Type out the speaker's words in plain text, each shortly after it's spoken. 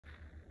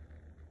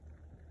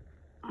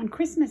On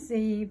Christmas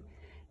Eve,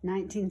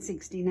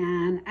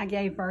 1969, I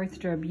gave birth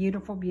to a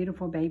beautiful,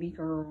 beautiful baby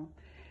girl.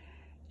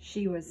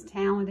 She was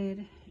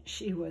talented.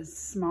 She was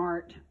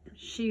smart.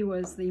 She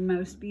was the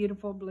most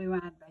beautiful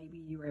blue-eyed baby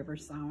you ever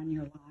saw in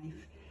your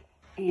life.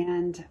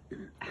 And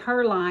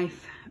her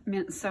life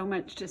meant so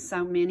much to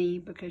so many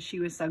because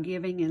she was so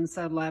giving and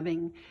so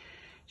loving.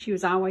 She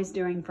was always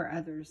doing for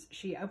others.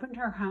 She opened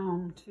her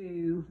home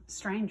to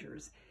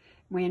strangers.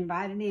 We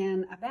invited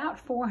in about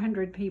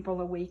 400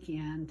 people a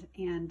weekend,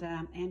 and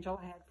Angela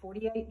had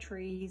 48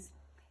 trees,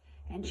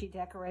 and she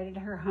decorated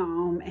her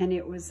home, and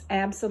it was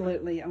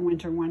absolutely a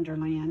winter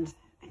wonderland.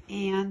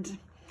 And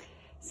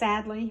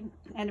sadly,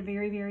 at a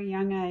very, very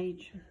young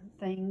age,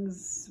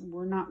 things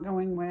were not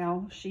going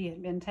well. She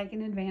had been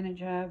taken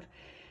advantage of.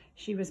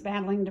 She was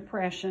battling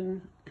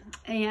depression,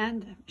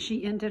 and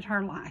she ended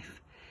her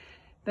life.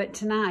 But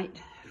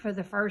tonight, for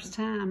the first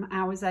time,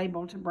 I was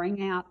able to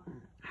bring out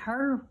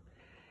her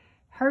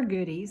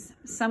goodies,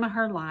 some of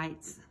her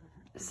lights,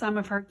 some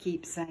of her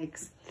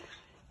keepsakes,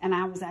 and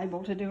I was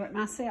able to do it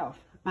myself.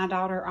 My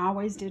daughter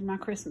always did my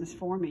Christmas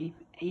for me,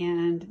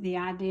 and the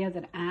idea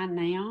that I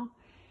now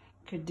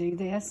could do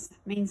this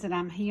means that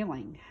I'm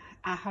healing.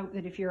 I hope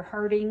that if you're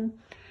hurting,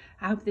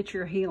 I hope that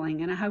you're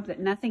healing, and I hope that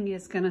nothing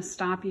is going to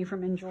stop you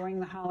from enjoying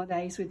the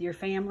holidays with your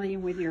family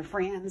and with your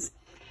friends.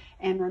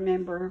 And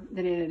remember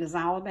that it is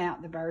all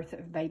about the birth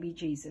of baby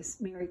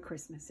Jesus. Merry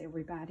Christmas,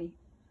 everybody.